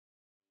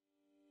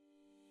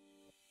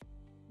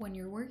When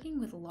you're working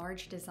with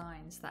large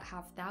designs that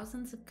have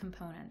thousands of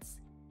components,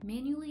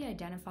 manually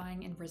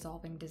identifying and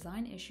resolving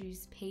design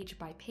issues page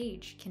by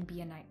page can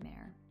be a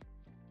nightmare.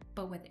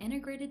 But with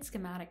integrated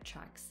schematic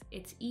checks,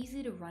 it's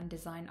easy to run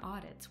design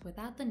audits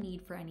without the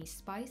need for any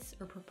SPICE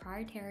or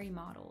proprietary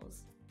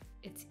models.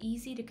 It's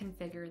easy to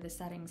configure the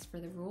settings for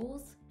the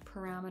rules,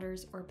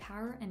 parameters, or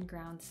power and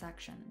ground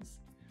sections.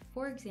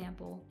 For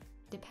example,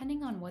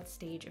 depending on what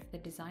stage of the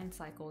design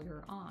cycle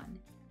you're on,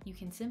 you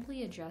can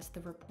simply adjust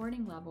the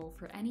reporting level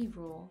for any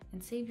rule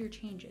and save your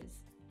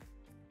changes.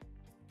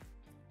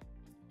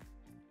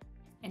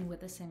 And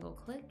with a single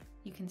click,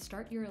 you can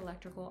start your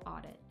electrical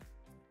audit.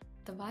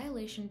 The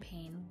violation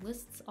pane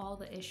lists all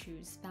the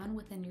issues found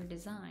within your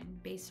design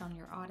based on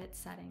your audit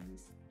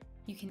settings.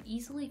 You can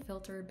easily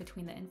filter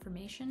between the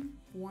information,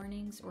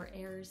 warnings, or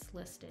errors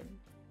listed.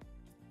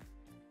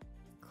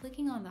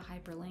 Clicking on the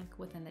hyperlink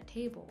within the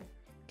table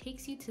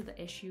takes you to the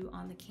issue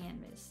on the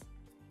canvas.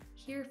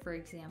 Here, for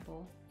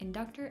example,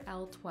 inductor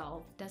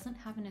L12 doesn't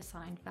have an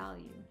assigned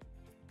value.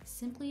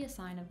 Simply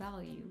assign a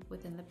value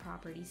within the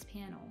Properties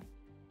panel.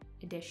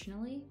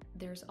 Additionally,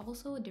 there's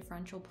also a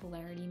differential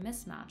polarity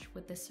mismatch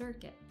with the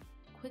circuit.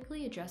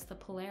 Quickly adjust the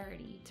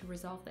polarity to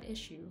resolve the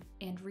issue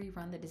and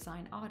rerun the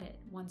design audit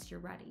once you're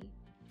ready.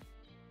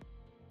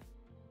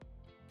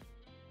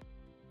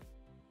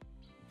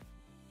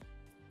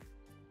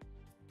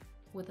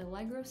 With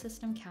Allegro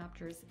System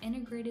Capture's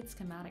integrated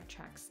schematic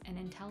checks and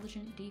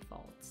intelligent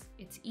defaults,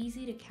 it's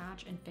easy to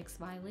catch and fix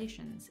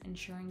violations,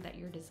 ensuring that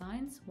your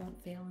designs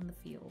won't fail in the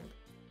field.